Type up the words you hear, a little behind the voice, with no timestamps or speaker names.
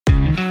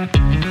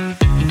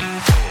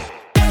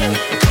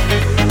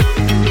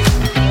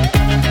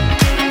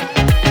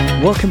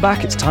Welcome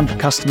back. It's time for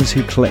Customers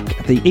Who Click,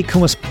 the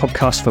e-commerce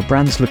podcast for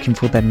brands looking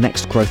for their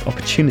next growth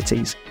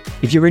opportunities.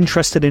 If you're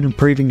interested in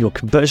improving your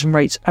conversion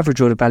rates, average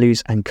order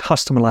values, and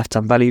customer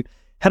lifetime value,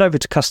 head over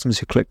to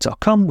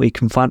customerswhoclick.com where you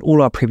can find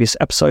all our previous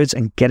episodes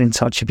and get in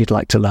touch if you'd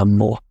like to learn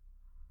more.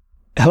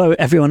 Hello,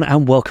 everyone,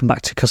 and welcome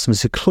back to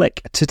Customers Who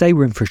Click. Today,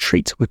 we're in for a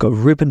treat. We've got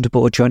Ruben de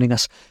Boer joining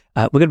us.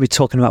 We're going to be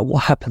talking about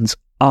what happens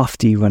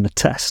after you run a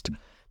test.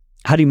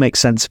 How do you make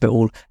sense of it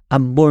all?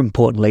 And more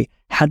importantly,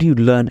 how do you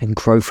learn and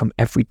grow from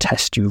every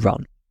test you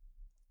run?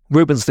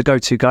 Ruben's the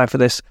go-to guy for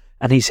this,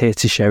 and he's here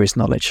to share his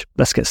knowledge.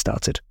 Let's get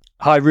started.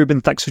 Hi, Ruben.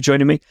 Thanks for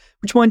joining me.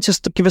 Would you mind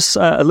just to give us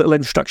a little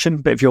introduction, a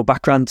bit of your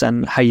background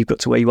and how you got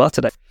to where you are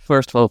today?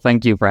 First of all,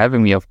 thank you for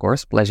having me, of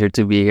course. Pleasure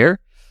to be here.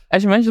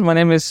 As you mentioned, my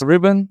name is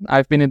Ruben.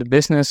 I've been in the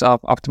business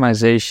of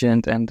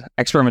optimization and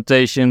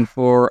experimentation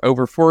for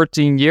over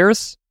 14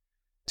 years.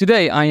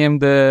 Today, I am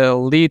the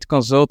lead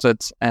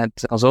consultant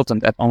at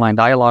Online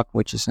Dialogue,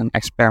 which is an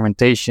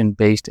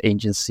experimentation-based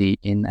agency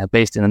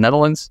based in the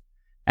Netherlands.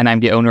 And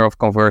I'm the owner of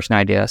Conversion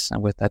Ideas.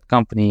 And with that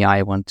company,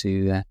 I want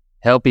to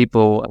help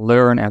people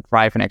learn and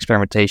thrive in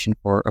experimentation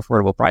for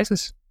affordable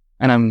prices.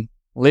 And I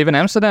live in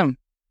Amsterdam,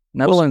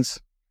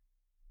 Netherlands.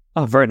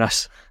 Oh, very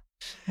nice.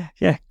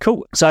 Yeah,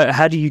 cool. So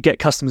how do you get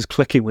customers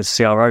clicking with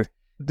CRO?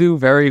 Do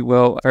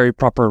very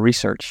proper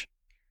research.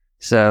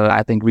 So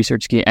I think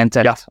research key and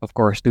test, Of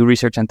course, do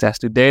research and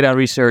test, do data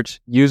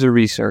research, user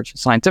research,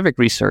 scientific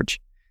research,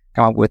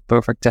 come up with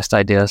perfect test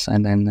ideas,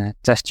 and then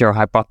test your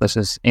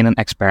hypothesis in an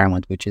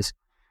experiment, which is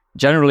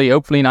generally,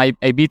 hopefully, an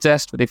A/B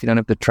test. But if you don't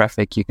have the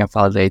traffic, you can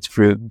validate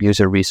through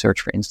user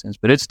research, for instance.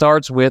 But it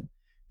starts with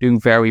doing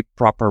very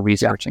proper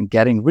research and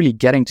getting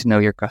to know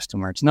your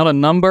customer. It's not a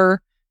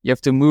number. You have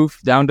to move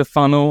down the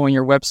funnel on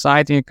your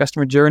website in your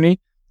customer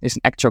journey. It's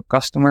an actual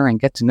customer and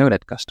get to know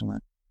that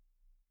customer.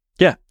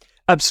 Yeah.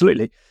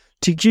 Absolutely.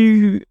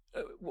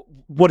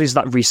 What is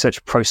that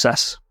research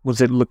process? What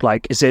does it look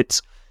like? Do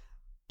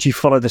you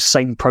follow the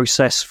same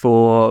process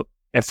for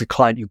every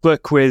client you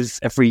work with,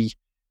 every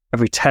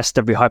test,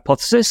 every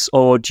hypothesis,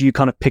 or do you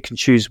kind of pick and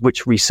choose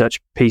which research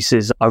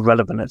pieces are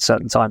relevant at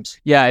certain times?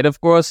 Yeah, it of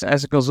course,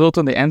 as a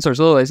consultant, the answer is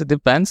always, it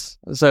depends.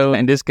 So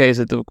in this case,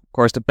 it of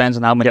course depends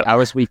on how many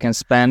hours we can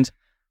spend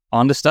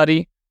on the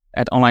study.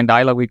 At Online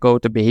Dialogue, we go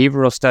to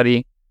behavioral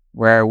study,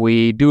 where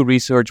we do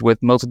research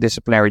with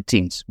multidisciplinary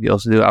teams. We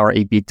also do our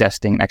A/B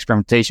testing and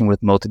experimentation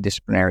with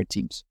multidisciplinary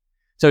teams.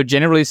 So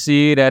generally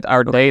see that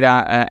our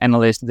data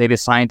analysts, data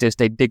scientists,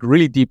 they dig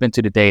really deep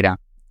into the data.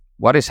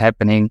 What is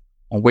happening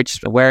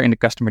where in the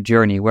customer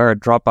journey, where are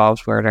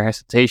drop-offs, where are there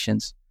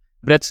hesitations.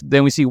 But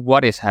then we see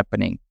what is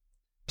happening.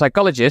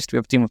 Psychologists, we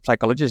have a team of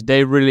psychologists,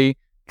 they really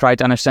try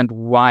to understand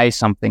why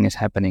something is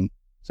happening.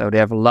 So they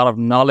have a lot of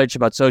knowledge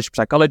about social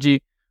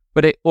psychology,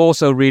 but they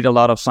also read a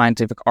lot of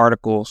scientific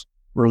articles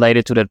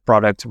related to that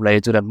product,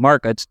 related to that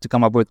market, to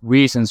come up with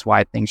reasons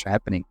why things are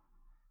happening.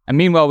 And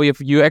meanwhile, we have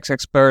UX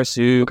experts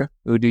who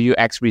do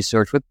UX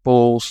research with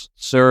polls,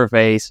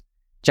 surveys,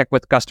 check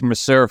with customer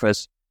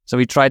service. So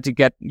we try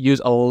to use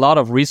a lot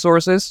of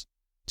resources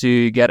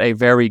to get a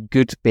very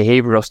good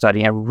behavioral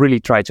study and really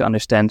try to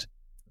understand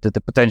the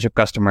potential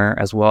customer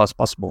as well as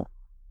possible.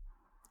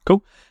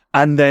 Cool.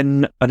 And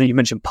then, I know you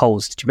mentioned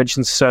polls. Did you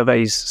mention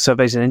surveys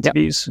and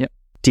interviews? Yeah.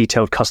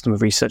 Detailed customer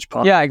research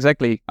part. Yeah,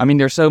 exactly. I mean,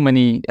 there's so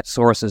many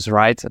sources,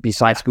 right?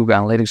 Besides Google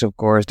Analytics, of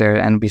course,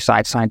 and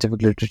besides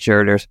scientific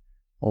literature, there's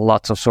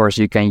lots of sources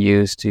you can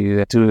use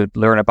to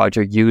learn about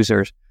your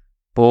users.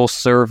 Polls,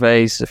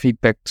 surveys, a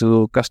feedback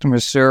tool,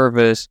 customer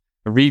service,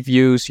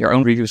 reviews, your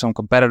own reviews on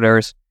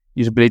competitors,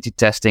 usability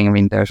testing. I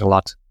mean, there's a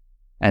lot.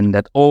 And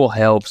that all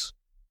helps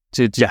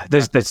to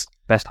there's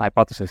best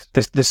hypothesis.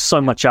 There's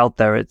so much out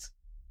there.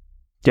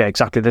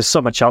 Exactly. There's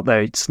so much out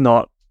there. It's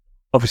not,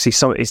 obviously,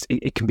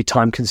 it can be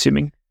time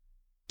consuming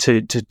to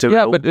do it.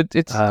 Yeah, but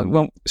it's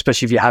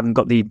especially if you haven't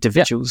got the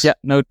individuals. Yeah,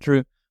 no,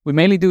 true. We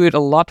mainly do it a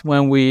lot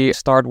when we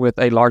start with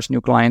a large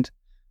new client.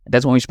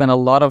 That's when we spend a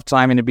lot of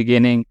time in the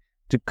beginning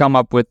to come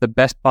up with the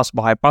best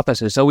possible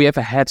hypothesis. So we have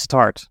a head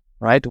start,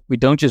 right? We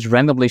don't just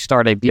randomly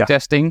start A/B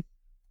testing.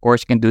 Of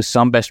course, you can do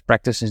some best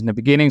practices in the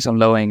beginning, some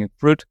low-hanging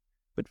fruit.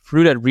 But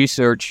through that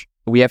research,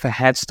 we have a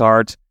head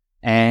start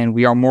and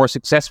we are more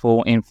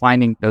successful in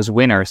finding those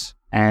winners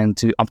and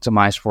to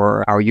optimize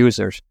for our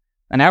users.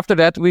 And after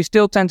that, we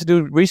still tend to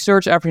do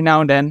research every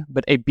now and then,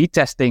 but A/B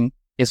testing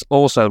is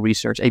also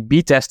research.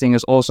 A/B testing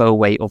is also a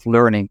way of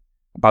learning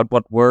about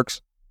what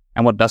works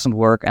and what doesn't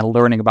work and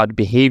learning about the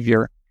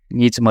behavior,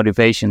 needs, and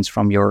motivations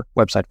from your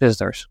website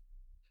visitors.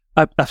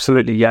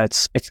 Absolutely, yeah.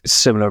 It's a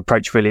similar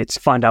approach, really. It's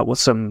find out what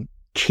some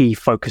key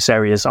focus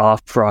areas are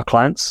for our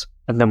clients,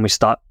 and then we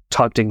start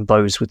targeting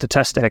those with the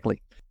test.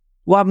 Exactly.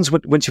 What happens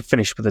once you're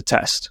finished with the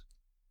test?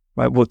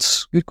 Right.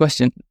 Good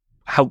question.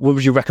 What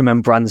would you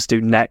recommend brands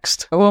do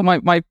next? Well,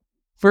 my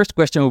first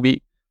question will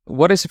be,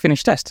 what is a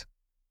finished test?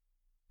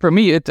 For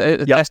me, a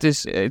test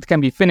it can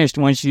be finished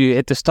once you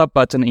hit the stop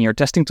button in your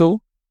testing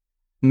tool.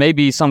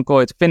 Maybe some call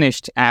it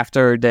finished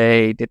after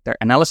they did their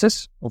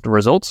analysis of the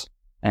results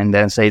and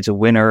then say it's a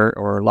winner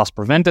or loss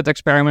prevented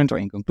experiment or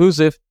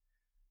inconclusive.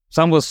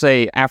 Some will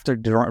say after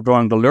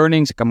drawing the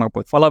learnings, come up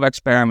with follow-up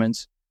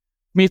experiments.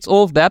 For me, it's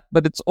all of that,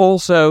 but it's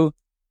also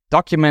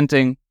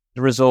documenting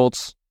the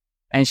results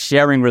and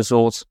sharing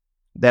results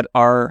that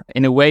are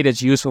in a way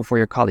that's useful for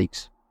your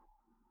colleagues.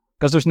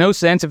 Because there's no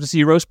sense if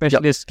the CRO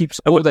specialist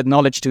keeps all that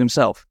knowledge to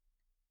himself.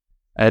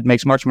 It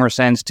makes much more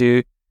sense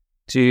to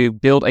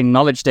build a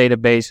knowledge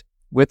database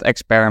with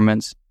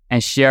experiments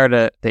and share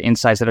the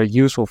insights that are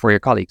useful for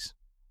your colleagues.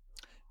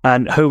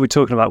 And who are we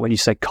talking about when you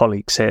say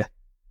colleagues here?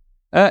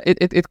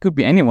 It could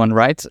be anyone,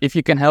 right? If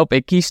you can help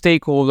a key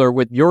stakeholder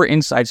with your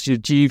insights to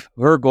achieve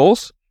her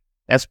goals,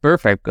 that's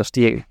perfect, because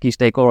the key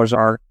stakeholders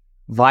are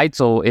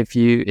vital if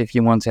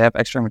you want to have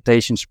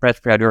experimentation spread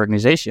throughout the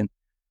organization.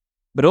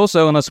 But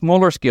also on a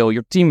smaller scale,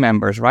 your team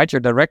members, right? Your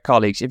direct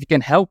colleagues, if you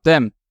can help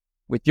them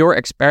with your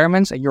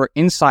experiments and your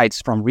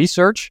insights from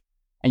research,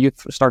 and you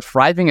start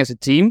thriving as a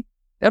team,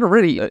 that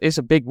already is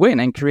a big win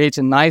and creates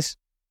a nice,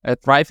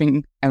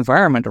 thriving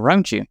environment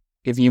around you,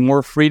 giving you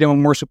more freedom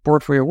and more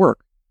support for your work.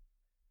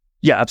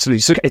 Yeah, absolutely.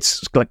 So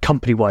it's like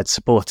company-wide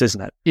support,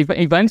 isn't it?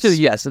 Eventually,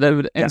 yes.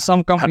 In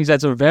some companies,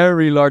 that's a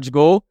very large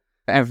goal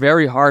and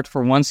very hard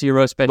for one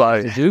CRO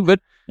specialist to do. But,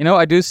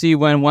 I do see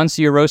when one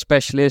CRO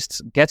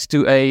specialist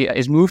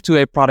is moved to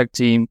a product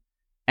team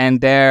and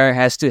there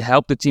has to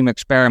help the team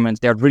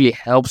experiment, that really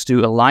helps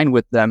to align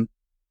with them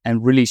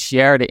and really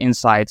share the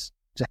insights.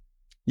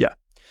 Yeah.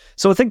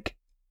 So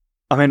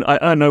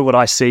I know what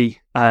I see,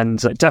 and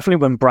definitely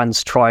when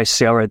brands try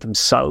CRO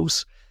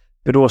themselves,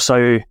 but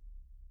also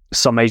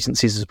some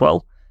agencies as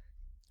well,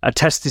 a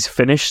test is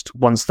finished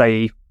once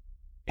they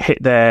hit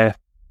their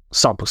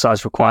sample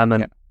size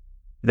requirement.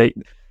 They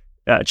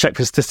check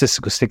for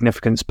statistical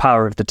significance,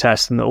 power of the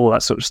test, and all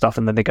that sort of stuff,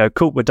 and then they go,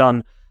 cool, we're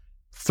done.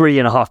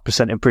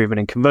 3.5% improvement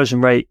in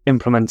conversion rate,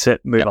 implement it,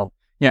 move on.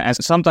 Yeah, and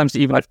sometimes they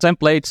even have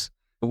templates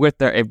with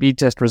their A/B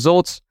test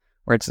results,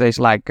 where it says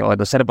like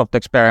the setup of the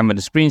experiment,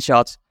 the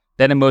screenshots,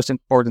 then the most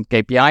important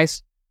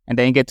KPIs, and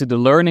then you get to the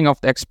learning of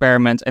the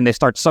experiment, and they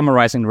start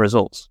summarizing the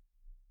results.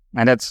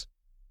 And that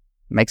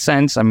makes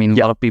sense. I mean, a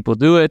lot of people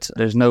do it.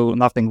 There's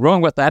nothing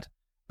wrong with that.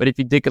 But if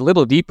you dig a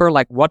little deeper,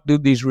 like what do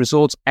these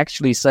results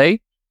actually say?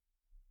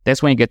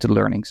 That's when you get to the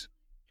learnings.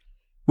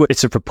 Well,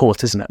 it's a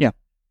report, isn't it? Yeah.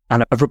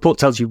 And a report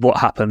tells you what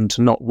happened,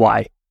 not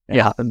why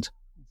it happened.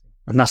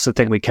 And that's the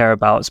thing we care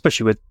about,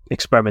 especially with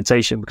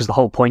experimentation, because the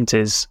whole point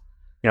is,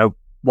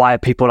 why are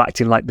people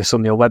acting like this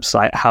on your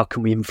website? How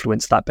can we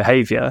influence that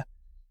behavior?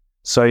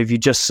 So if you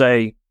just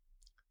say,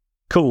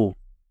 cool,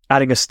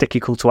 adding a sticky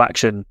call to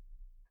action,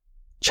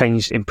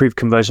 improve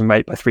conversion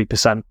rate by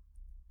 3%,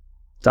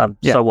 done.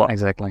 Yeah, so what?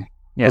 Exactly.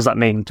 What does that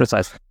mean?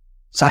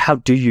 So how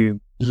do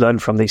you learn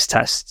from these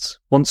tests?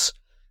 Once,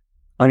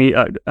 I'm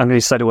going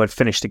to say the word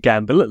finished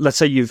again, but let's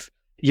say you've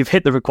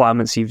hit the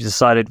requirements, you've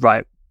decided,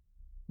 right,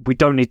 we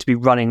don't need to be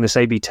running this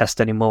A/B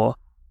test anymore,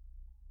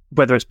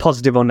 whether it's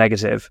positive or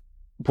negative.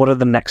 What are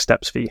the next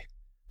steps for you?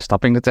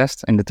 Stopping the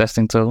test in the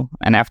testing tool.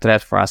 And after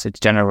that, for us, it's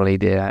generally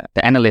the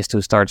analyst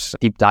who starts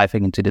deep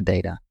diving into the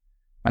data.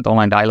 At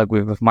Online Dialogue, we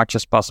have as much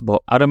as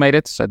possible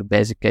automated. So the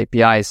basic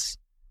KPIs,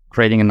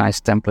 creating a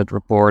nice template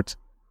report,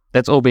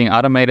 that's all being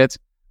automated.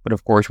 But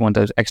of course, we want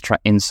those extra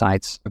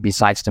insights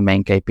besides the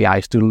main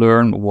KPIs to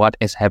learn what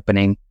is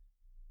happening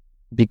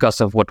because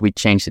of what we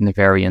changed in the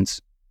variants.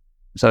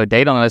 So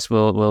data analyst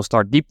will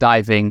start deep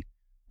diving,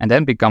 and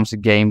then becomes a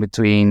game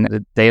between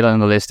the data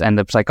analyst and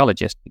the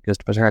psychologist, because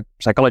the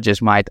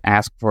psychologist might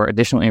ask for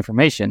additional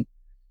information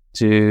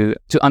to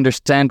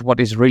understand what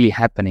is really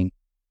happening.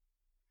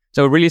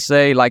 So really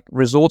say, like,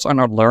 results are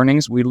not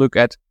learnings. We look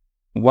at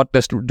what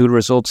do the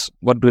results,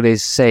 what do they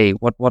say,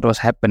 what was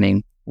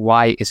happening,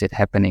 why is it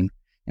happening?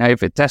 Now,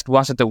 if a test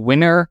wasn't a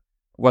winner,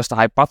 was the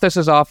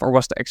hypothesis off or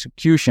was the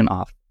execution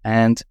off?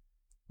 And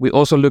we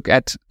also look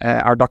at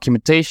our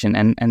documentation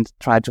and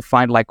try to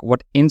find like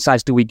what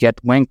insights do we get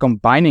when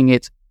combining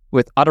it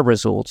with other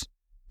results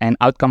and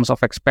outcomes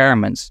of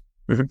experiments.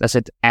 Mm-hmm. Does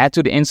it add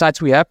to the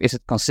insights we have? Is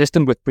it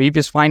consistent with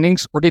previous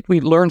findings, or did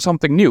we learn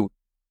something new?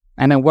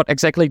 And then what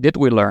exactly did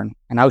we learn,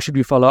 and how should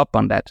we follow up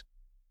on that?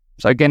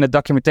 So again, the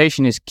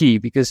documentation is key,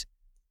 because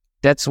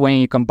that's when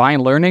you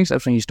combine learnings.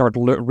 That's when you start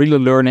really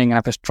learning and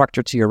have a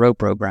structured CRO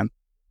program.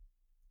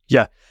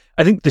 Yeah,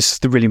 I think this is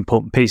the really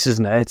important piece,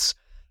 isn't it? It's,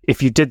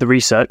 if you did the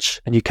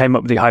research and you came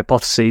up with the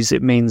hypotheses,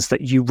 it means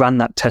that you ran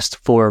that test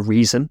for a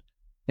reason.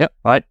 Yep.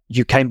 Right?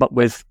 You came up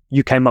with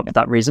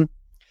that reason.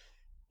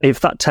 If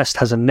that test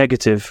has a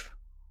negative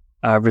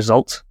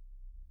result,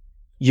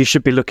 you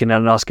should be looking at it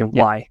and asking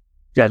why.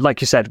 Yeah,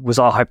 like you said, was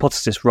our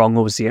hypothesis wrong,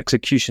 or was the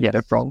execution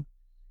wrong?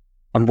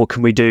 And what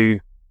can we do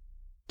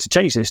to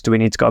change this? Do we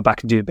need to go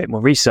back and do a bit more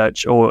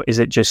research, or is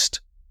it just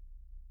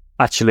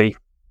actually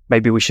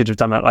maybe we should have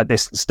done it like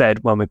this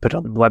instead when we put it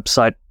on the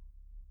website,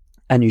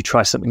 and you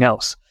try something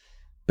else?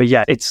 But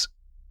yeah,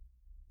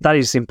 that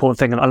is the important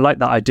thing, and I like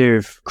that idea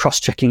of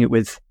cross-checking it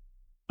with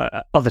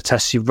other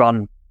tests you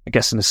run, I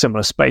guess, in a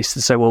similar space,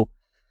 to say, well,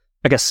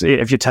 I guess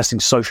if you're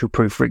testing social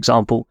proof, for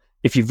example,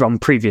 if you've run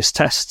previous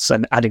tests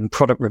and adding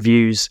product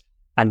reviews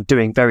and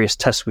doing various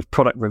tests with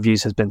product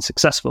reviews has been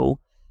successful,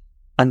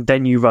 and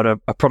then you run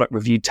a product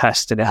review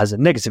test and it has a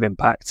negative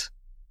impact,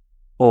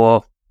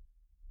 or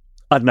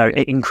I don't know,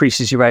 it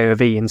increases your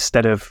AOV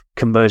instead of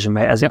conversion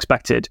rate as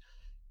expected,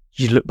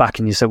 you look back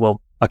and you say,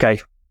 well, okay,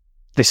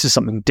 this is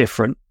something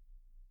different.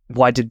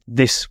 Why did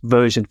this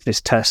version of this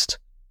test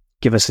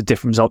give us a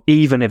different result,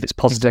 even if it's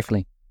positive?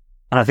 Exactly.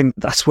 And I think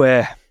that's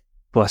where,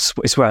 well,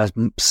 it's where I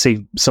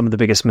see some of the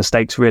biggest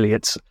mistakes, really.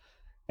 It's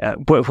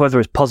whether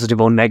it's positive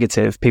or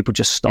negative, people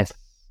just stop.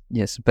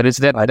 Yes. But it's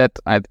that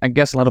I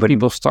guess a lot of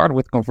people start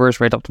with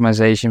conversion rate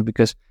optimization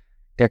because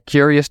they're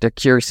curious. They're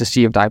curious to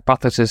see if the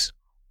hypothesis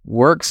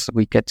works.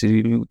 We get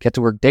to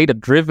work data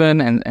driven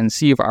and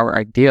see if our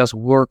ideas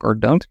work or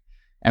don't.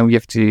 And we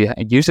have to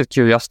use that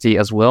curiosity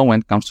as well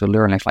when it comes to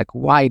learning. Like,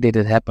 why did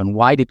it happen?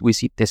 Why did we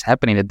see this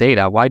happen in the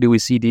data? Why do we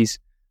see these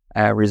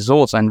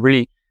results? And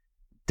really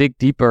dig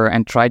deeper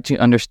and try to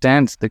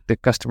understand the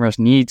customer's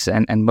needs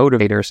and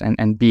motivators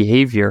and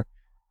behavior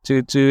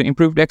to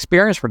improve the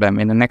experience for them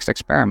in the next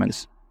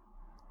experiments.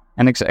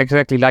 And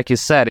exactly like you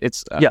said,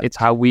 it's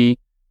how we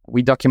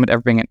document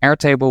everything in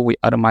Airtable. We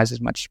automize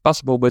as much as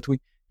possible, but we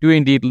do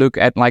indeed look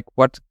at like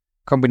what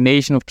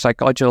combination of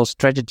psychological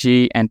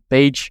strategy and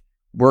page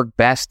work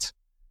best,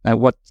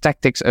 what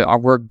tactics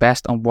work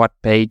best on what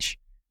page.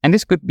 And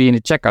this could be in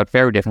the checkout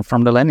very different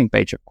from the landing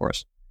page, of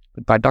course.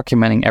 But by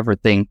documenting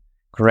everything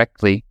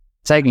correctly,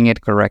 tagging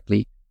it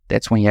correctly,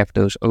 that's when you have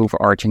those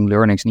overarching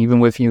learnings. And even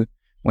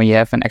when you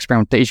have an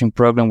experimentation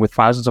program with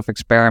thousands of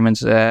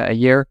experiments a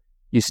year,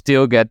 you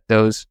still get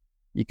those.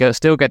 You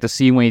still get to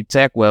see when you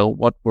tag well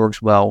what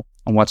works well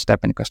on what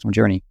step in the customer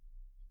journey.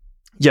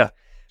 Yeah,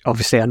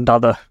 obviously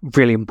another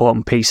really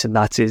important piece in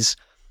that is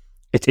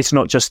it's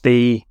not just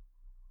the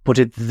what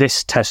did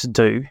this test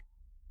do?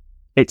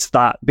 It's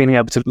that being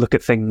able to look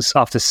at things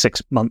after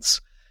 6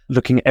 months,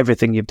 looking at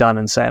everything you've done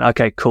and saying,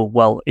 okay, cool.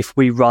 Well, if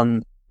we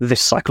run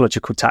this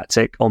psychological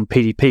tactic on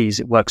PDPs,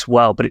 it works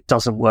well, but it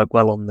doesn't work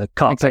well on the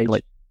cart page.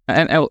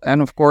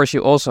 And of course,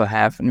 you also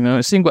have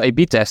a single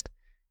A/B test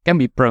can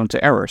be prone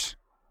to errors.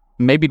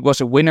 Maybe it was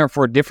a winner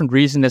for a different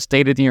reason that's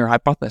stated in your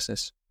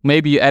hypothesis.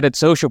 Maybe you added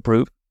social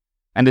proof,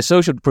 and the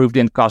social proof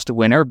didn't cost a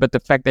winner, but the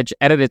fact that you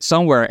added it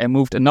somewhere and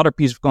moved another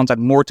piece of content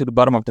more to the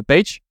bottom of the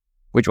page,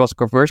 which was a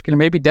conversion killer,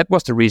 maybe that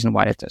was the reason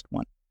why the test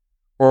won.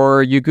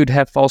 Or you could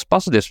have false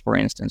positives, for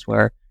instance,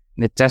 where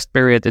in the test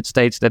period it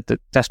states that the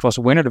test was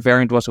a winner, the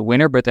variant was a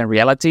winner, but in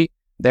reality,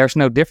 there's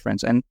no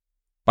difference. And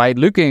by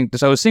looking,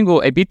 so a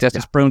single A/B test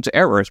is prone to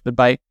errors, but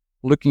by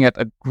looking at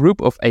a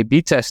group of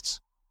A/B tests,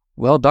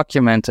 well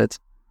documented,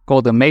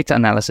 called a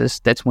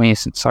meta-analysis, that's when you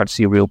start to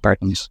see real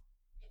patterns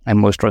and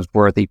most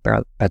trustworthy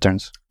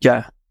patterns.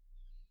 Yeah,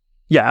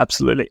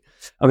 absolutely.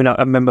 I mean, I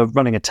remember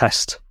running a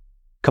test a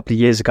couple of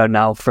years ago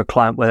now for a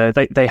client where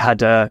they had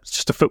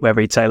just a footwear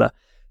retailer.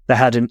 They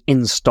had an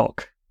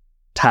in-stock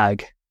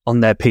tag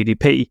on their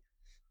PDP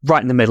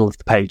right in the middle of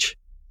the page,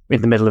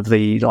 in the middle of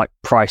the like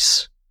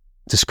price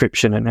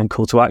description and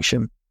call to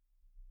action.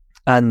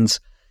 And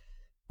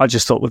I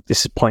just thought, well,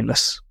 this is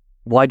pointless.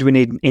 Why do we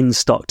need an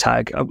in-stock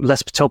tag?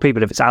 Let's tell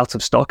people if it's out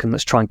of stock and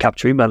let's try and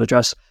capture email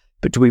address,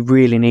 but do we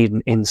really need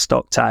an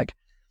in-stock tag?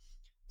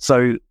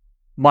 So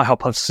my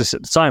hypothesis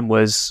at the time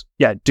was,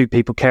 do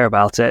people care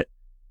about it?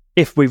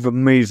 If we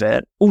remove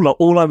it,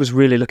 all I was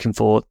really looking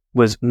for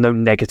was no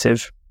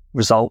negative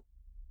result.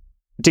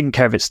 Didn't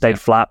care if it stayed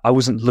flat. I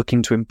wasn't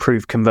looking to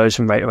improve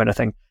conversion rate or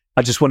anything.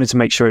 I just wanted to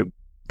make sure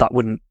that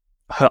wouldn't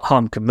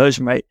harm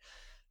conversion rate.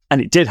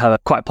 And it did have a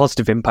quite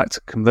positive impact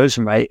on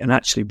conversion rate. And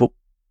actually,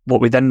 what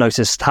we then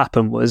noticed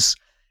happen was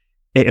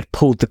it had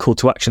pulled the call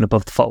to action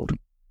above the fold.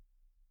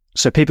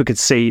 So people could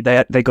see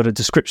they got a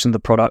description of the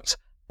product,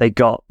 they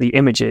got the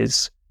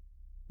images,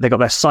 they got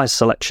their size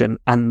selection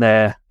and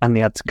the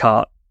add to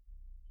cart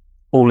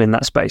all in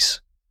that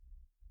space.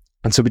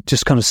 And so we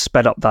just kind of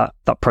sped up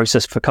that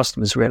process for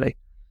customers, really.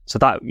 So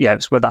that,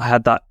 it's where that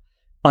had that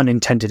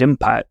unintended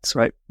impact,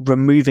 right?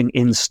 Removing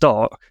in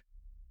stock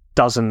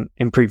doesn't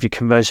improve your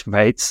conversion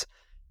rates.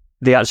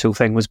 The actual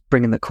thing was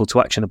bringing the call to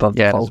action above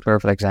the fold. That's a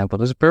perfect example.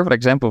 There's a perfect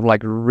example of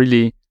like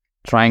really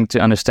trying to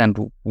understand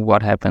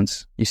what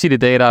happens. You see the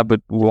data,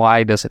 but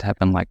why does it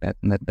happen like that?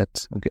 And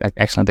that's an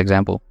excellent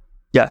example.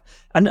 Yeah.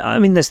 And I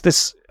mean, there's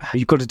this,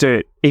 you've got to do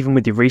it even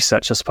with your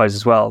research, I suppose,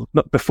 as well.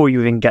 But before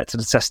you even get to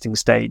the testing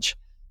stage,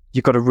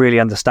 you've got to really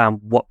understand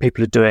what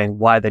people are doing,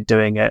 why they're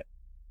doing it.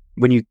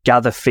 When you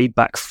gather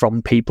feedback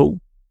from people,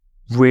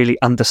 really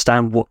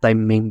understand what they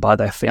mean by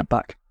their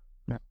feedback.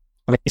 Yeah.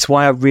 I mean, it's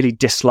why I really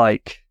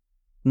dislike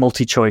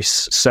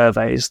multi-choice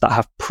surveys that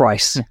have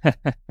price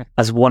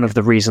as one of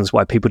the reasons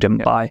why people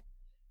didn't buy,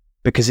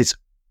 because it's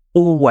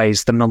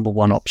always the number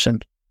one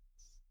option.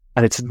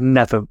 And it's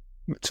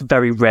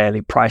very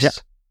rarely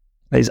price.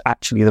 That is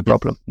actually the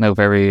problem. No,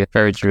 very,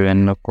 very true.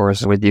 And of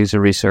course, with user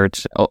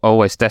research,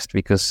 always test,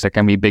 because there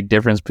can be a big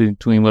difference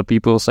between what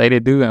people say they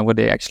do and what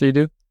they actually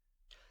do.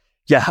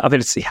 Yeah, I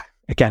mean,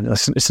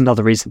 it's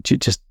another reason to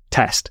just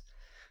test,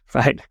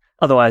 right?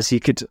 Otherwise, you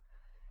could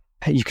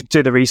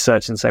do the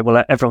research and say,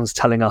 well, everyone's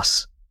telling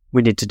us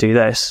we need to do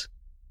this.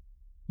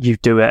 You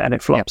do it and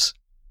it flops.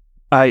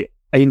 I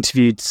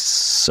interviewed,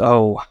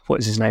 what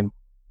is his name?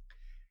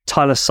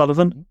 Tyler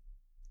Sullivan,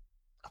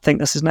 I think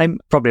that's his name,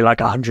 probably like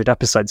 100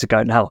 episodes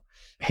ago now.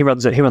 He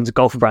runs a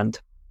golf brand,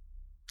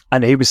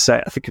 and he was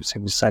saying, I think it was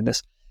him who was saying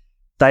this.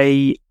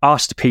 They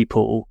asked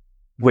people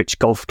which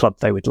golf club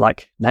they would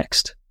like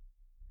next.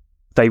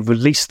 They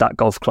released that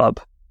golf club,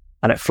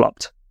 and it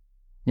flopped.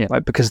 Yeah,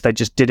 right, because they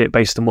just did it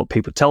based on what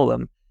people tell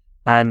them.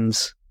 And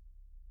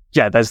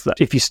yeah, there's that.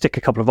 If you stick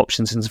a couple of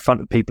options in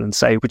front of people and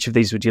say, which of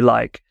these would you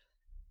like,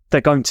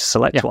 they're going to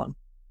select one.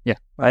 Yeah.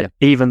 Right.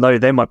 Yeah. Even though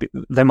they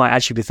might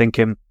actually be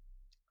thinking,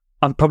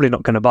 I'm probably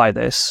not going to buy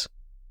this,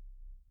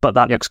 but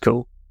that looks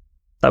cool.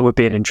 That would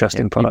be an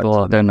interesting product.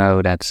 People don't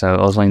know that. So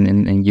also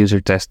in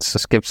user tests,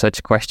 skip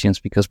such questions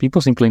because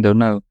people simply don't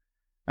know.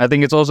 I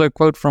think it's also a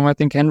quote from, I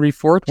think, Henry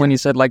Ford, when he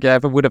said, like,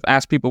 if I would have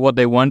asked people what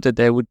they wanted,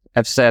 they would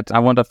have said, I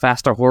want a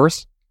faster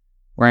horse,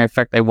 where in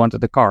fact they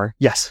wanted a car.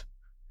 Yes.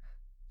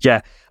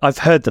 Yeah. I've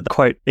heard that the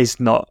quote is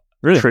not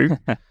true.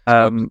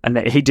 And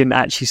that he didn't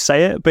actually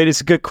say it, but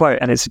it's a good quote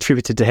and it's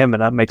attributed to him,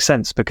 and that makes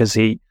sense because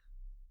he's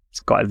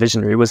quite a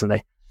visionary, wasn't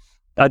he?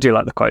 I do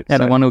like the quote. Yeah,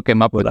 so the one who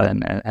came up with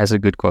that has a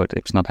good quote.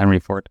 It's not Henry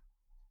Ford.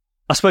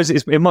 I suppose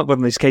it might be one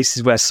of these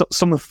cases where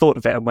someone thought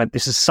of it and went,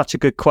 this is such a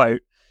good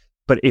quote,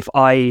 but if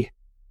I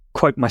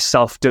quote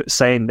myself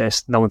saying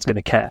this, no one's going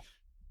to care.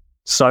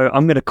 So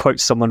I'm going to quote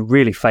someone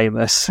really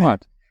famous.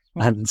 Smart.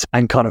 And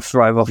kind of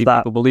thrive off that.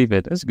 People believe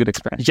it. It's a good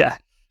experience. Yeah.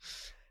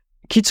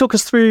 Can you talk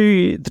us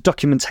through the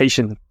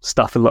documentation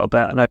stuff a little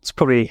bit? I know it's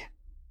probably,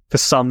 for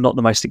some, not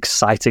the most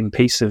exciting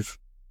piece of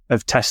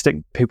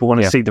testing. People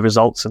want to see the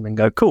results and then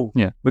go, cool,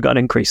 we got an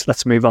increase,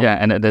 let's move on. Yeah,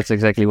 and that's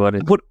exactly what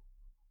it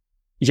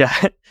is.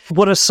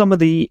 What are some of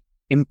the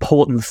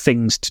important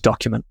things to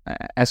document?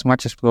 As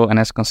much as possible and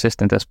as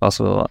consistent as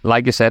possible.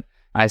 Like you said,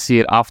 I see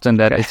it often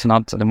that it's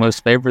not the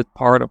most favorite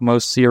part of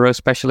most CRO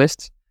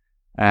specialists.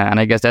 And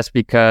I guess that's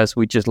because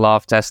we just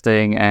love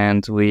testing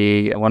and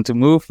we want to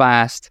move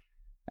fast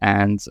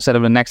and set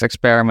up the next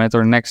experiment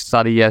or next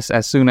study as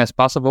soon as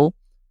possible.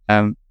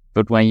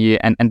 But when you,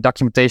 and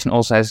documentation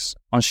also has,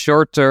 on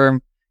short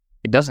term,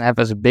 it doesn't have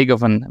as big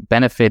of a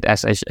benefit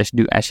as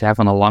you have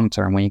on the long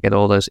term when you get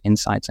all those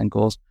insights and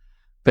goals.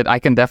 But I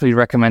can definitely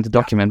recommend to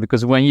document,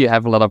 because when you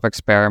have a lot of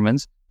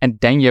experiments and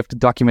then you have to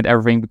document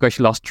everything because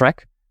you lost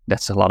track,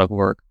 that's a lot of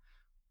work.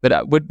 But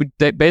I would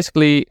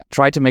basically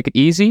try to make it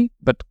easy,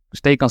 but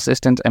stay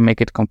consistent and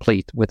make it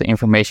complete with the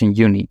information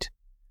you need,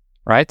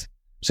 right?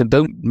 So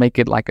don't make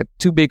it like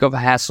too big of a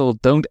hassle.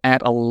 Don't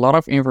add a lot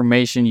of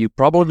information you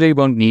probably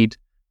won't need,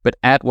 but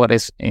add what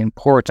is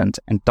important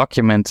and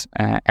document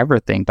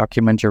everything.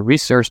 Document your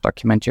research,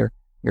 document your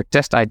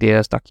test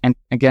ideas, and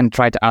again,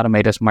 try to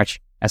automate as much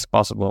as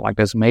possible. Like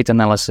those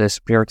meta-analysis,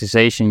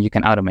 prioritization, you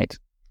can automate.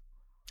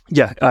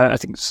 Yeah, I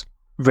think it's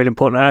really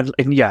important.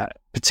 And yeah,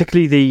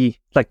 particularly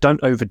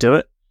don't overdo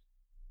it.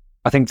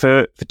 I think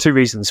for two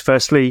reasons.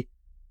 Firstly,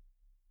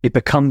 it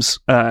becomes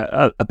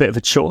a bit of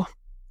a chore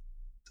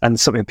and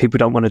something people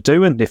don't want to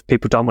do. And if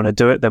people don't want to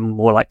do it, they're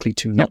more likely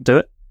to not do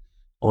it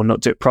or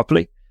not do it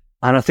properly.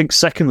 And I think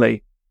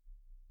secondly,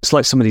 it's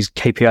like some of these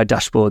KPI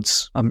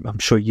dashboards I'm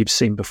sure you've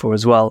seen before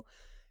as well,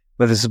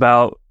 where there's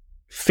about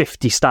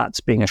 50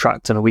 stats being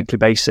tracked on a weekly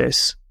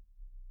basis.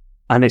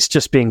 And it's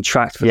just being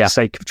tracked for the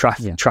sake of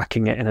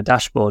tracking it in a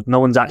dashboard. No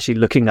one's actually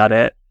looking at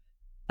it.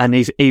 And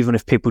even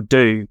if people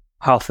do,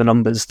 half the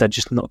numbers they're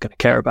just not going to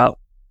care about.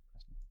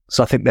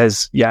 So I think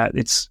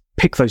it's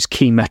pick those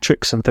key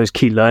metrics and those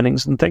key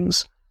learnings and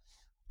things.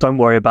 Don't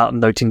worry about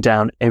noting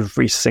down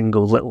every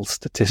single little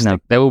statistic. No,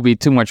 that will be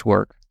too much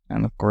work.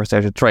 And of course,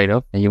 there's a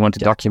trade-off. And you want to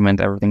document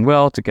everything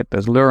well to get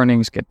those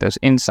learnings, get those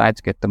insights,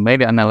 get the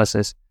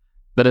meta-analysis.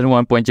 But at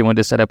one point, you want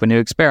to set up a new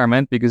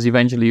experiment, because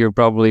eventually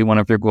one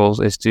of your goals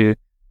is to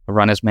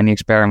run as many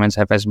experiments,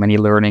 have as many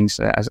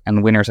learnings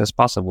and winners as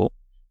possible.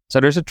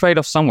 So there's a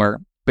trade-off somewhere.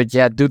 But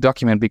do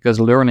document, because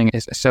learning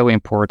is so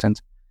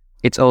important.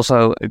 It's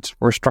for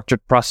a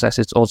structured process.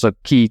 It's also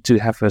key to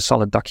have a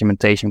solid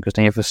documentation, because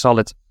then you have a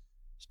solid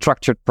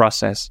structured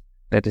process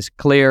that is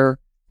clear,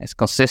 it's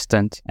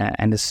consistent,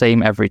 and the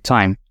same every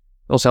time.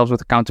 It also helps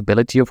with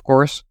accountability, of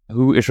course.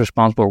 Who is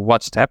responsible for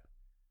what step?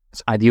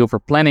 It's ideal for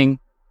planning,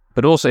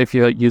 but also if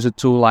you use a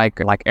tool like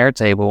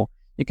Airtable,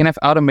 you can have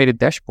automated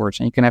dashboards,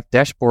 and you can have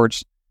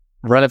dashboards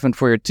relevant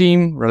for your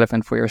team,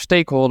 relevant for your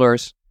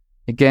stakeholders.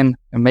 Again,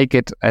 make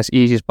it as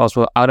easy as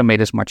possible, automate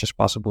as much as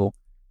possible,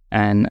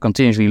 and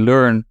continuously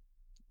learn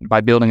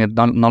by building a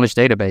knowledge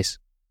database.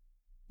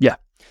 Yeah.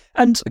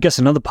 And I guess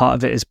another part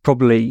of it is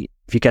probably,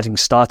 if you're getting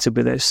started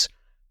with this,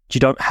 you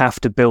don't have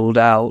to build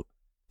out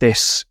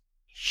this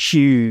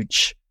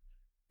huge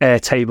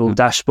Airtable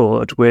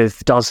dashboard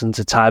with dozens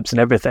of tabs and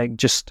everything.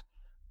 Just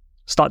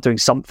start doing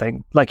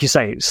something. Like you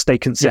say, stay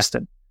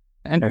consistent.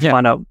 Yeah. And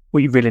find out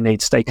what you really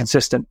need, stay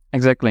consistent.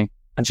 Exactly.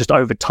 And just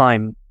over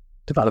time,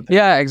 develop it.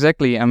 Yeah,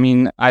 exactly. I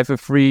mean, I have a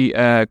free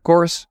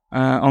course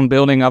on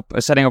setting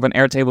up an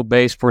Airtable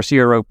base for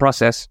CRO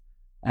process.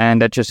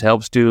 And that just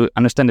helps to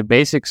understand the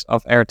basics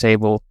of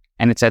Airtable.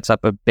 And it sets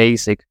up a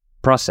basic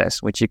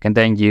process, which you can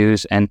then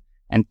use and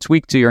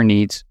tweak to your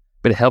needs.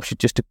 But it helps you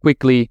just to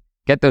quickly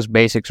get those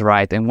basics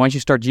right. And once you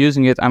start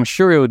using it, I'm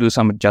sure you'll do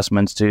some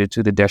adjustments to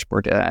the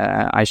dashboard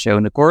I show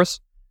in the course,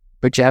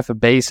 but you have a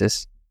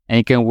basis and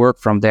you can work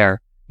from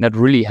there. And that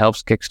really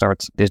helps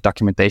kickstart this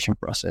documentation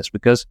process,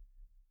 because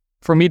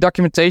for me,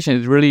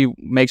 documentation, it really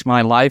makes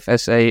my life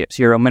as a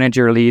CRO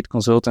manager, lead,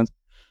 consultant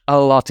a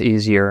lot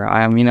easier.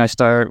 I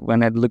started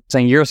when I looked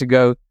 10 years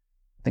ago.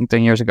 I think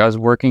 10 years ago, I was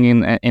working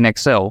in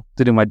Excel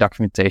to do my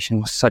documentation.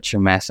 It was such a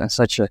mess and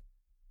such a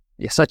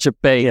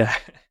pain. Yeah.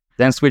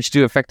 Then switched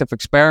to Effective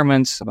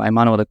Experiments by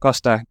Manuel da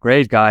Costa.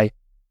 Great guy,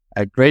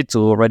 a great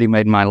tool, already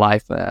made my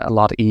life a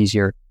lot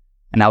easier.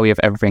 And now we have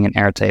everything in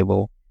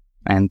Airtable,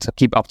 and to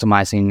keep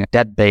optimizing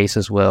that base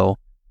as well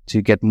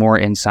to get more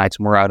insights,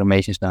 more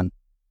automations done.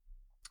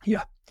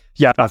 Yeah,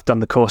 I've done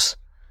the course.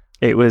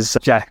 It was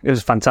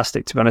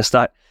fantastic, to be honest.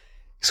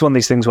 It's one of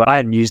these things where I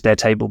hadn't used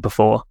Airtable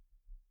before,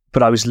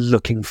 but I was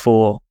looking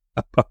for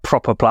a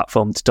proper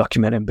platform to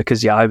document in,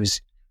 because I was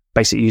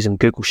basically using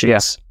Google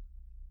Sheets,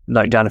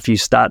 noting down a few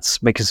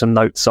stats, making some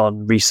notes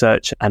on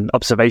research and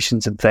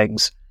observations and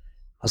things.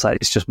 I was like,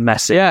 it's just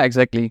messy. Yeah,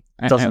 exactly.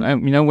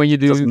 When you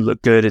do, doesn't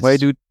look good. When you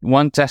do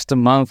one test a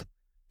month,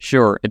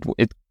 sure,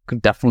 it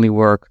could definitely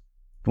work.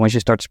 Once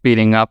you start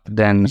speeding up,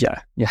 then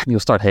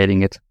you'll start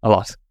hating it a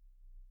lot.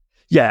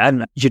 Yeah,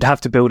 and you'd have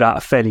to build out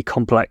a fairly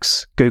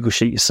complex Google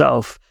Sheet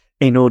yourself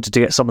in order to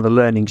get some of the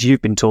learnings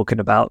you've been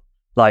talking about.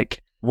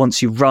 Like,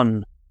 once you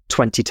run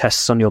 20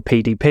 tests on your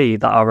PDP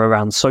that are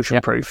around social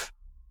proof,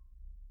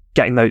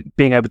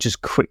 being able to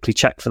just quickly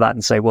check for that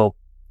and say, well,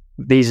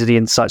 these are the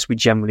insights we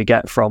generally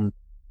get from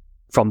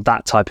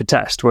that type of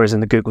test. Whereas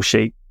in the Google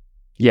Sheet,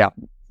 it's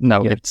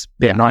a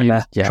bit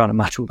nightmare trying to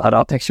match all that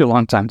up. It takes you a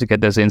long time to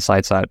get those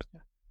insights out.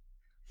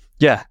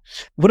 Yeah.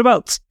 What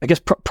about, I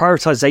guess,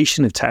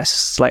 prioritization of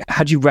tests? Like,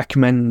 how do you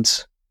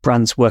recommend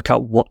brands work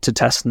out what to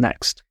test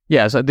next?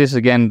 Yeah, so this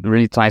again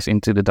really ties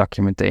into the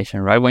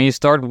documentation, right? When you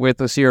start with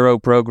a CRO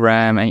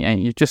program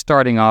and you're just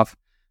starting off,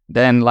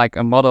 then like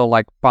a model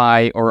like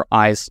PI or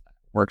ICE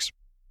works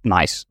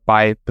nice.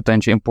 PI,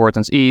 potential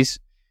importance, ease,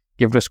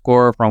 give it a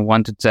score from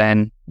 1 to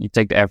 10, you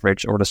take the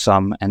average or the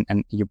sum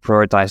and you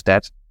prioritize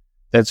that.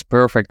 That's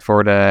perfect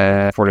for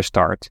the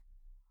start.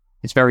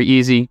 It's very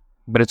easy,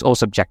 but it's all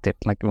subjective.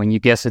 Like when you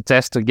guess a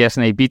test, to guess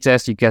an A/B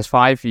test, you guess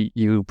 5,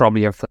 you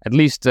probably have at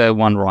least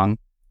one wrong.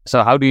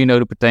 So how do you know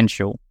the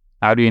potential?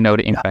 How do you know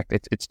the impact?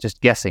 It's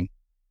just guessing.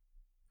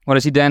 What I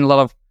see then, a lot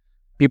of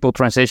people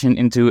transition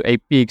into a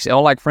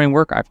PXL-like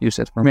framework. I've used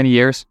it for many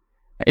years.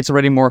 It's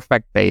already more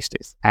fact-based.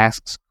 It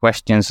asks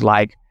questions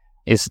like,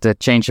 is the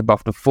change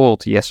above the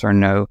fold, yes or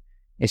no?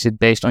 Is it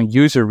based on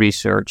user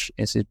research?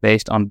 Is it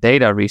based on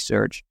data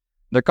research?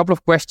 There are a couple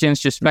of questions,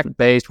 just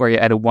fact-based, where you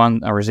add a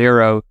 1 or a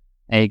 0,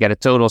 and you get a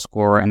total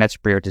score, and that's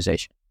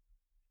prioritization.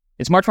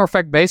 It's much more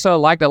fact-based, so I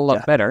like that a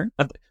lot better.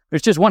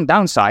 There's just one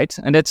downside,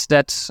 and that's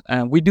that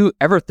we do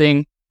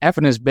everything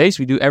evidence-based,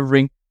 we do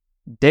everything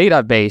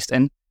data-based.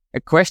 And a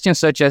question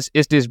such as,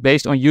 is this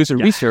based on user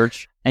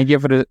research, and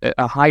give it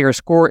a higher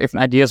score if an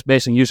idea is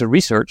based on user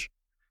research,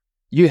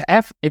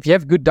 if you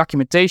have good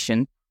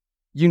documentation,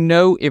 you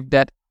know if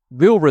that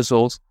will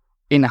result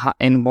in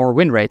more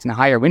win rate, in a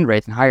higher win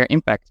rate, and higher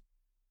impact.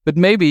 But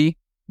maybe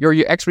your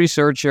UX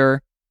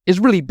researcher is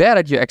really bad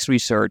at UX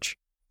research,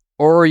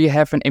 or you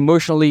have an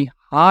emotionally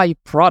high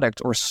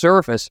product or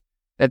service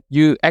that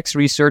UX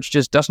research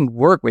just doesn't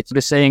work with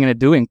the saying and the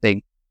doing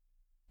thing.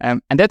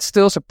 And that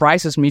still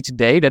surprises me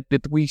today, that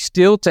we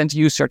still tend to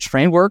use such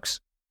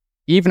frameworks,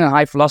 even in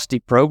high velocity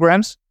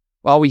programs,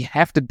 while we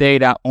have the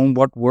data on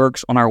what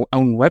works on our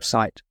own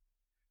website.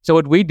 So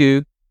what we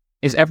do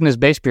is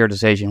evidence-based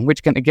prioritization,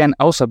 which can again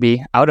also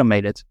be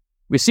automated.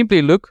 We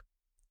simply look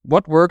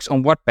what works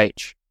on what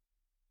page.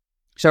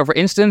 So for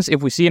instance,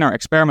 if we see in our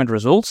experiment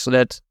results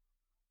that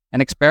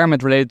an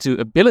experiment related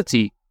to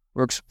ability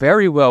works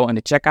very well in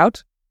the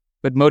checkout,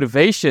 but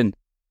motivation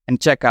and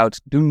checkout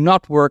do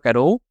not work at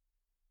all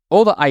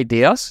the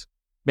ideas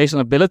based on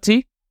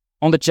ability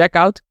on the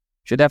checkout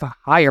should have a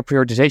higher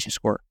prioritization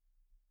score.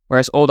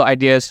 Whereas all the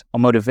ideas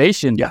on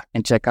motivation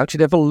and checkout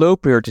should have a low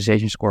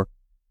prioritization score.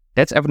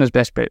 That's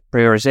evidence-based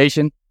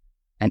prioritization.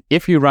 And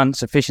if you run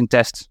sufficient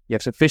tests, you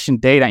have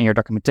sufficient data in your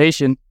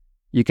documentation,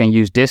 you can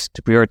use this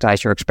to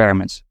prioritize your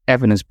experiments,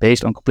 evidence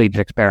based on completed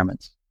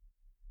experiments.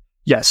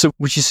 Yeah, so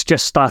would you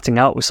suggest starting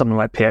out with something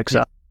like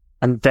PXL,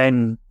 and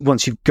then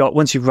once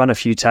you've run a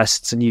few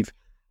tests and you've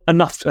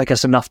enough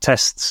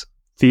tests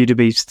for you to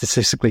be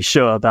statistically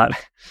sure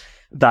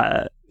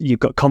that you've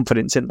got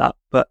confidence in that.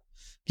 But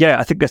yeah,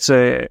 I think it's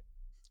a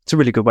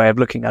really good way of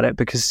looking at it,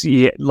 because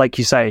like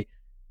you say,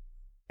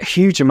 a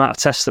huge amount of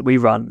tests that we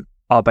run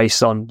are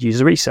based on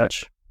user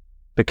research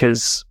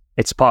because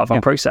it's part of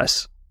our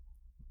process,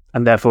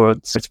 and therefore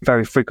it's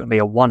very frequently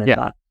a 1 in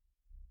that.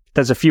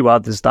 There's a few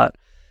others that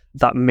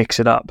mix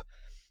it up.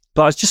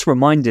 But I was just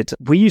reminded,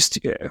 we used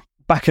to,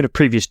 back in a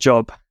previous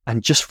job,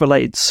 and just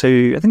related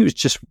to, I think it was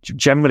just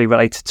generally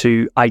related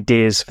to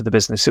ideas for the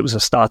business. It was a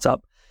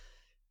startup.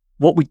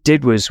 What we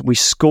did was we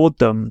scored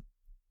them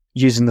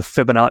using the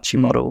Fibonacci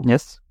model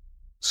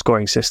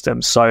scoring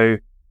system. So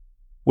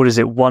what is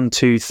it? 1,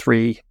 2,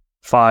 3,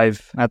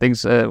 5, I think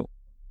so.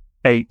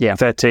 8,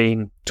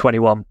 13,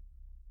 21.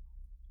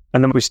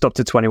 And then we stopped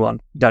at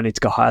 21. You don't need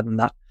to go higher than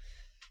that.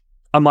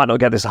 I might not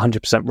get this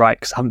 100% right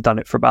because I haven't done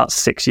it for about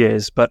 6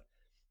 years, but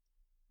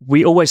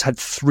we always had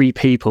 3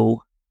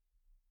 people,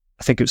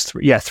 I think it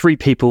was 3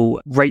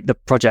 people rate the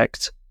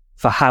project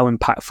for how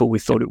impactful we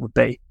thought it would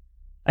be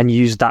and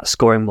use that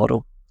scoring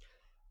model.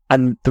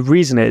 And the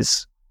reason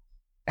is,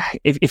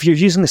 if you're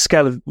using the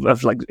scale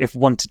of like, if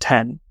 1 to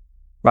 10,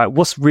 right,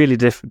 what's really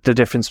the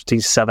difference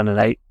between 7 and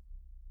 8?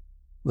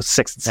 Or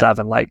 6 and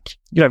 7? Like,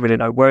 you don't really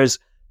know. Whereas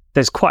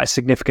there's quite a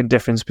significant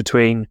difference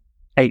between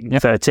 8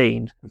 and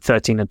 13, and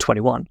 13 and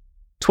 21.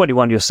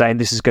 21, you're saying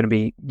this is going to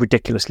be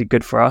ridiculously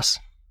good for us.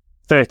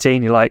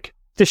 13, you're like,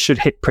 this should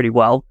hit pretty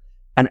well.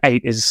 And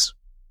 8 is,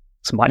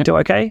 it might do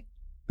okay,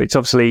 but it's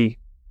obviously,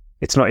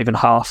 it's not even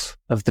half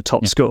of the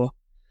top score.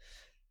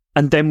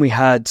 And then we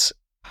had,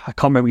 I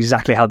can't remember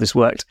exactly how this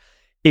worked.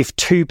 If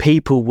 2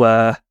 people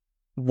were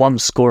 1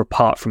 score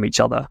apart from each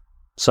other,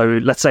 so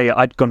let's say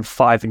I'd gone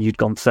 5 and you'd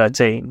gone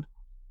 13,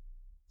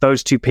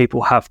 those 2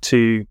 people have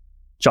to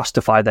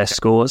justify their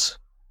scores.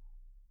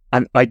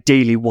 And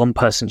ideally, one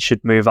person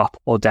should move up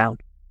or down.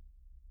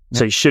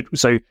 So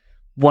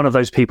one of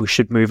those people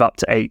should move up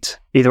to 8.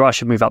 Either I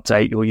should move up to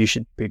 8 or you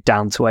should move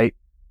down to 8,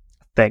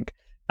 I think.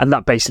 And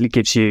that basically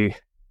gives you,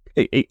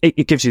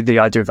 it gives you the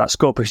idea of that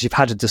score because you've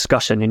had a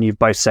discussion and you've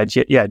both said,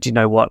 yeah, do you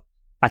know what?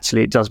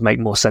 Actually, it does make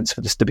more sense for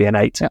this to be an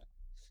 8. Yeah.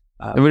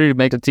 It really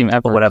makes a team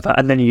effort. Or whatever.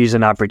 And then you use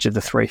an average of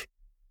the 3.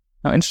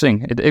 Oh,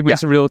 interesting. It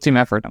makes a real team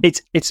effort.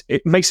 It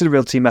makes it a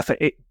real team effort.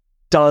 It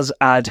does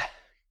add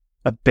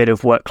a bit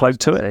of workload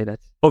to it.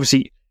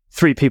 Obviously,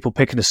 3 people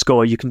picking a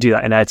score, you can do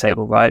that in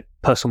Airtable, right?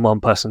 Person 1,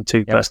 person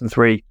 2, person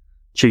 3,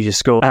 choose your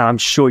score. And I'm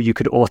sure you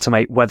could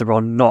automate whether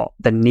or not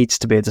there needs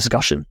to be a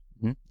discussion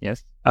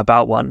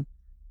about one.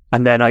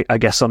 And then I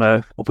guess on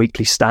a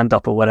weekly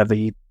stand-up or whatever,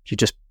 you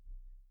just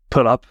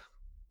pull up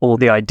all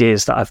the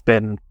ideas that have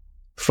been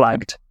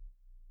flagged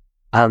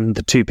and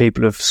the 2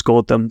 people have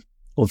scored them,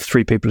 or the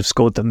 3 people have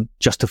scored them,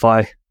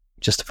 justify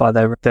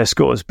their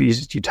scores.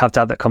 But you'd have to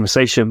have that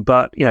conversation.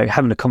 But,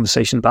 having a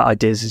conversation about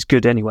ideas is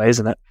good anyway,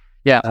 isn't it?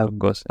 Yeah, of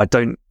course.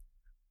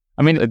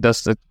 It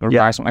does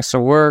require some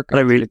extra work.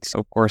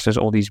 Of course, there's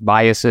all these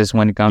biases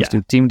when it comes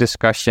to team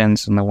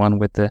discussions, and the one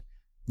with the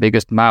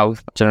biggest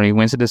mouth generally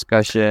wins the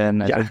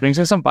discussion. It brings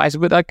in some bias,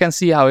 but I can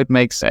see how it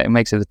makes it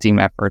a team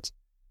effort.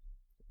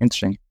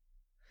 Interesting.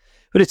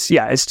 But it's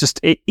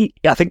just, I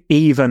think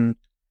even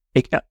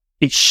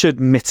it should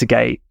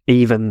mitigate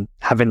even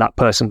having that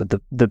person with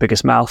the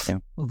biggest mouth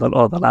or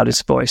the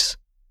loudest voice.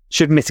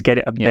 Should mitigate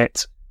it a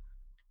bit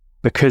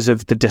because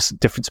of the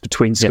difference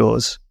between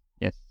scores.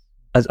 Yes.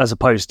 As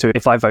opposed to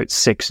if I vote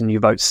 6 and you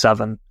vote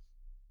 7,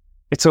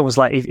 it's almost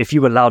like if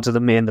you were louder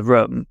than me in the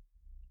room,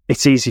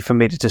 it's easy for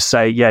me to just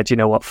say, do you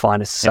know what,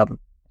 fine, it's 7.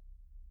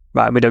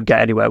 Right, and we don't get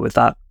anywhere with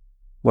that.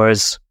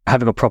 Whereas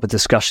having a proper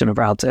discussion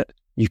around it,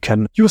 you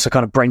also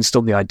kind of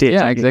brainstorm the idea.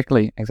 Yeah,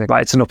 exactly.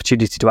 Right, it's an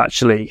opportunity to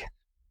actually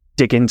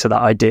dig into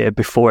that idea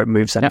before it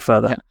moves any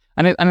further.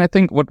 Yeah. And I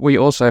think what we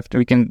also have to,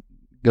 we can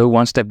go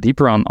one step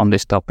deeper on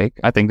this topic.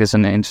 I think this is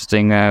an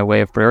interesting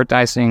way of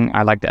prioritizing.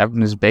 I like the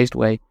evidence-based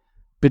way.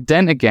 But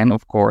then again,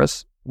 of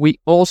course, we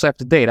also have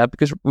the data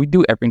because we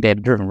do everything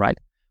data-driven, right?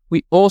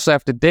 We also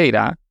have the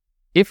data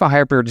if a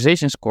higher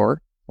prioritization score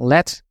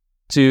led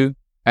to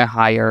a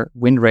higher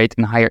win rate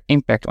and higher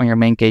impact on your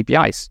main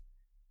KPIs,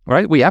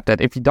 right? We have that.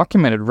 If you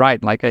document it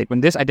right, like when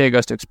this idea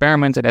goes to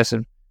experiment, it has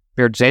a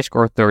prioritization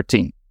score of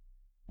 13.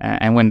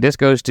 And when this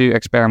goes to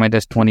experiment,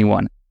 it's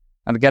 21.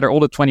 And together all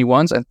the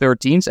 21s and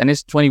 13s, and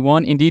is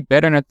 21 indeed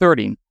better than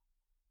 13?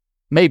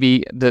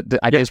 Maybe the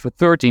ideas for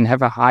 13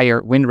 have a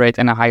higher win rate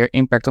and a higher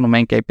impact on the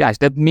main KPIs.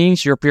 That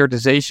means your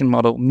prioritization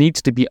model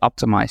needs to be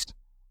optimized.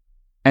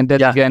 And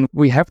that again,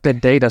 we have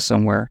that data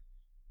somewhere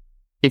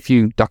if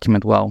you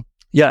document well.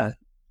 Yeah,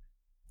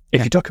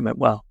 if you document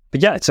well.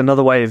 But it's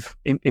another way of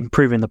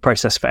improving the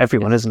process for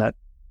everyone, isn't it?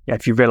 Yeah,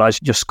 if you realize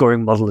your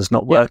scoring model is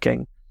not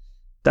working,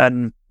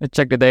 then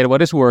check the data,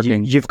 what is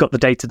working. You've got the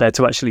data there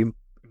to actually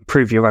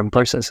improve your own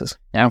processes.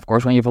 Yeah, of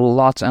course, when you have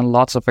lots and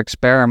lots of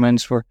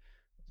experiments,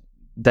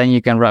 then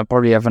you can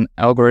probably have an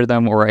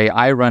algorithm or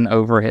AI run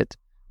over it.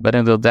 But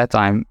until that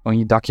time, when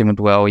you document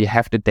well, you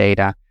have the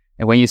data.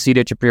 And when you see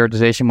that your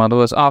prioritization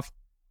model is off,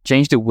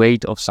 change the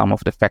weight of some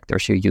of the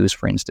factors you use,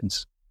 for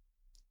instance.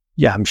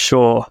 Yeah, I'm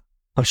sure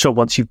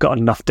once you've got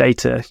enough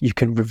data, you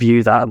can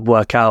review that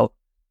and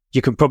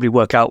you can probably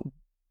work out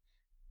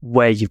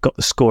where you've got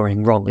the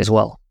scoring wrong as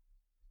well.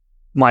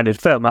 Might need a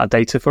fair amount of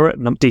data for it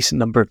and a decent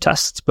number of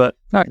tests, but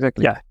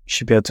exactly. You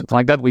should be able to.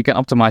 Like that, we can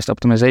optimize the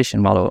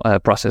optimization model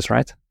process,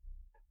 right?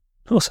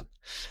 Awesome.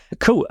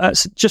 Cool.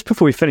 So just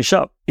before we finish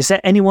up, is there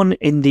anyone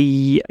in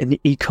the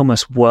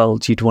e-commerce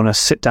world you'd want to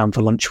sit down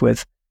for lunch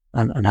with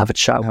and have a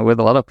chat with?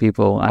 A lot of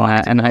people.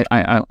 And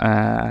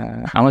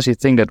I honestly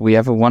think that we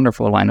have a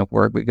wonderful line of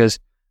work because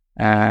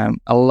a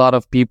lot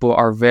of people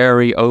are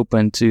very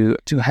open to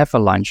have a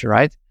lunch,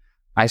 right?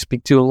 I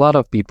speak to a lot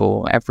of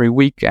people every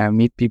week. I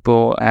meet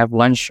people, have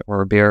lunch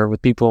or beer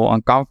with people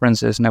on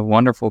conferences and have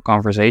wonderful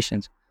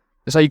conversations.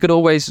 So you could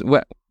always,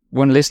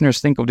 when listeners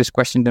think of this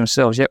question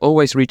themselves,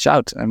 always reach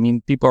out. I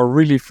mean, people are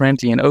really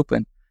friendly and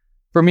open.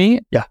 For me,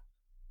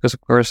 because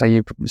of course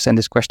you sent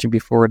this question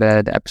before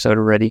the episode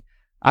already.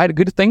 I had a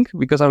good think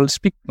because I will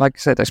speak, like I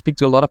said, I speak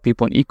to a lot of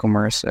people in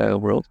e-commerce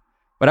world.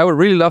 But I would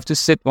really love to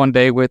sit one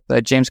day with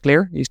James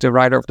Clear. He's the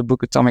writer of the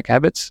book Atomic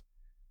Habits.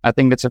 I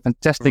think that's a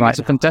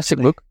fantastic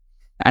book.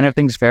 And I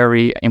think it's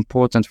very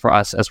important for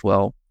us as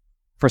well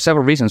for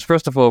several reasons.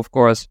 First of all, of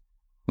course,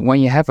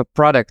 when you have a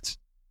product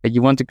that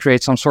you want to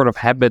create some sort of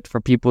habit for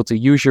people to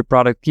use your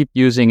product, keep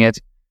using it.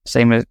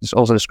 Same as is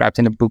also described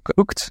in the book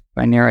Hooked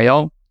by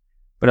Nariel.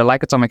 But I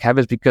like Atomic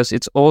Habits because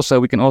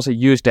we can also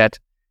use that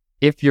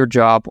if your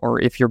job or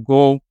if your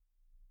goal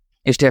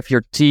is to have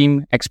your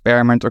team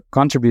experiment or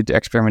contribute to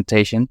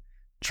experimentation,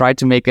 try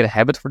to make it a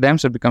habit for them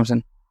so it becomes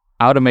an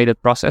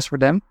automated process for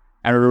them.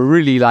 And I would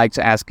really like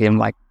to ask him,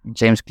 like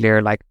James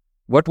Clear, like,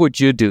 what would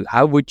you do?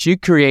 How would you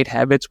create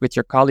habits with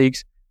your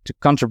colleagues to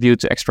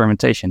contribute to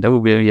experimentation? That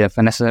would be a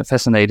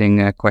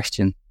fascinating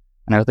question.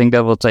 And I think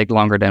that will take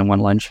longer than one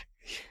lunch.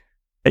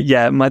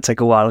 Yeah, it might take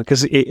a while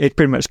because it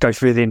pretty much goes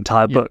through the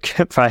entire book,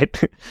 right?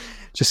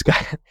 Just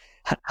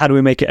how do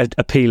we make it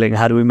appealing?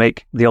 How do we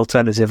make the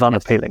alternative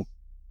unappealing?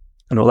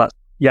 And all that.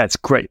 Yeah, it's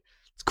great.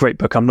 It's a great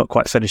book. I'm not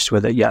quite finished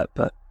with it yet,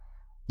 but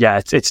yeah,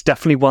 it's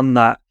definitely one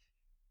that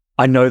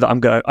I know that I'm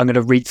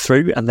gonna read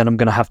through, and then I'm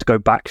gonna have to go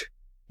back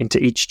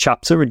into each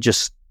chapter and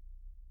just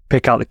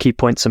pick out the key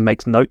points and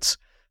make notes.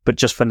 But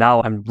just for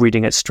now, I'm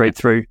reading it straight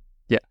through.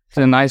 Yeah, it's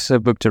a nice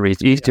book to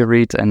read. Easy to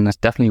read, and it's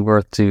definitely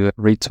worth to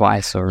read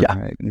twice or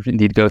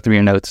indeed go through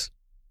your notes.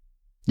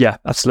 Yeah,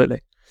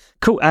 absolutely.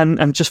 Cool.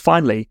 And just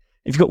finally,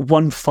 if you've got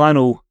one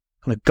final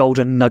kind of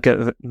golden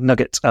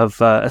nugget of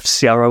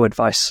CRO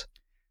advice.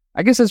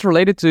 I guess it's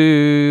related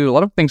to a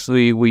lot of things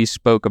we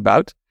spoke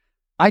about.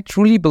 I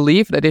truly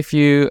believe that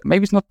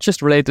maybe it's not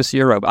just related to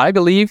CRO, but I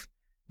believe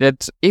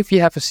that if you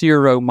have a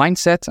CRO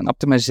mindset, an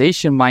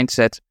optimization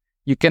mindset,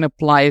 you can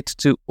apply it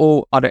to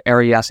all other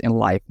areas in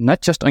life,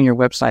 not just on your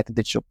website and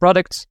digital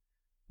products,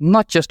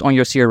 not just on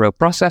your CRO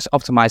process,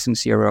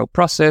 optimizing CRO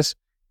process,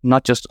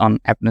 not just on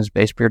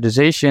evidence-based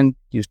prioritization,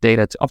 use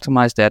data to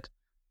optimize that,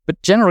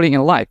 but generally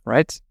in life,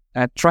 right?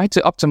 Try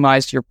to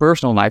optimize your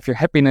personal life, your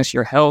happiness,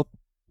 your health,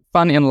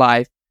 fun in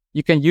life.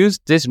 You can use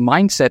this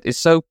mindset. It's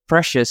so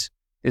precious.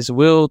 This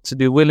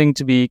willing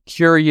to be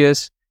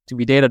curious, to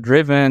be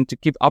data-driven, to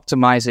keep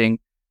optimizing.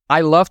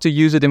 I love to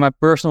use it in my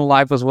personal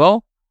life as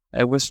well,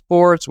 with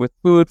sports, with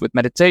food, with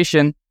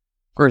meditation.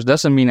 Of course,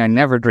 doesn't mean I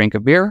never drink a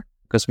beer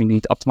because we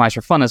need to optimize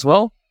for fun as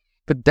well.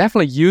 But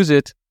definitely use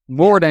it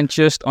more than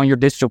just on your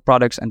digital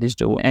products and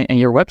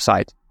your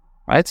website,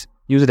 right?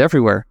 Use it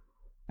everywhere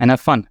and have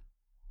fun.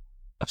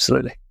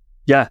 Absolutely.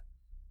 Yeah.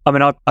 I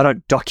mean, I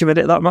don't document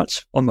it that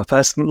much on my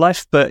personal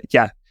life, but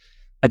yeah,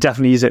 I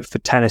definitely use it for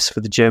tennis, for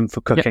the gym, for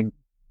cooking.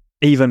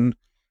 Even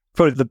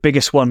probably the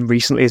biggest one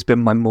recently has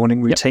been my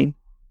morning routine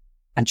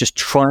and just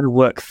trying to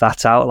work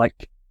that out,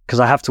 like, because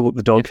I have to walk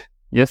the dog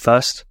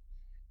first.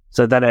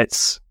 So then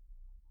it's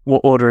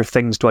what order of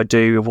things do I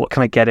do? What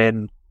can I get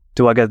in?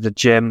 Do I go to the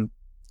gym?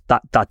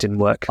 That didn't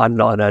work. I'm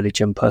not an early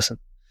gym person.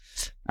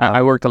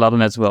 I worked a lot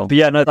on it as well. But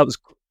yeah, no, that was...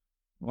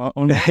 Well,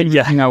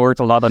 I worked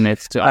a lot on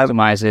it to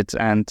optimize it,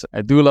 and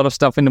I do a lot of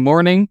stuff in the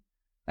morning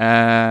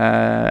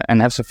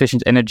and have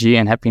sufficient energy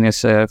and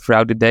happiness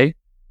throughout the day.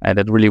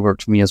 That really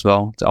worked for me as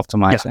well to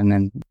optimize. Yeah. And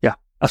then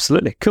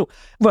absolutely. Cool.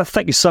 Well,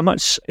 thank you so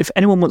much. If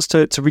anyone wants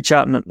to reach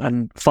out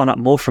and find out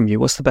more from you,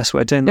 what's the best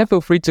way of doing that? Yeah,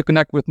 feel free to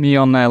connect with me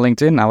on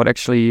LinkedIn. I would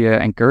actually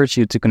encourage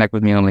you to connect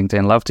with me on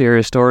LinkedIn. Love to hear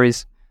your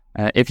stories.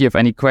 If you have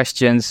any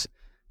questions,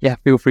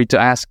 feel free to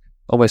ask.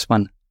 Always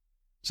fun.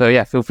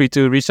 So feel free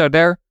to reach out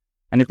there.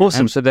 And if you're in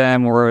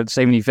Amsterdam or the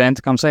same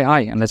event, come say hi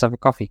and let's have a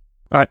coffee.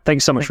 All right.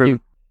 Thanks so much,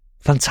 Ruben.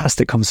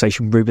 Fantastic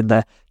conversation, Ruben,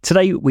 there.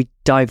 Today, we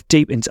dive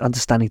deep into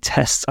understanding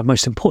tests and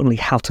most importantly,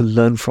 how to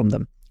learn from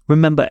them.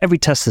 Remember, every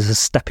test is a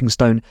stepping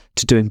stone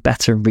to doing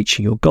better and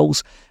reaching your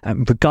goals.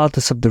 And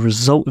regardless of the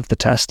result of the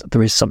test,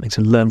 there is something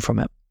to learn from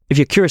it. If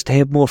you're curious to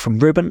hear more from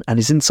Ruben and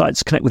his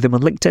insights, connect with him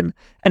on LinkedIn.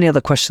 Any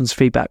other questions,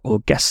 feedback, or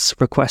guests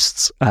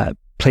requests,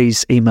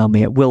 please email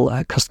me at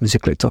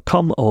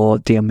will@customerswhoclick.com or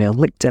DM me on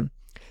LinkedIn.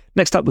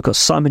 Next up, we've got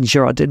Simon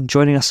Girardin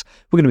joining us.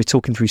 We're going to be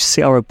talking through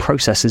CRO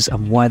processes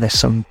and why they're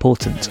so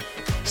important.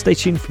 Stay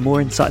tuned for more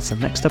insights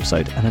on the next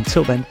episode, and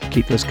until then,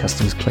 keep those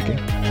customers clicking.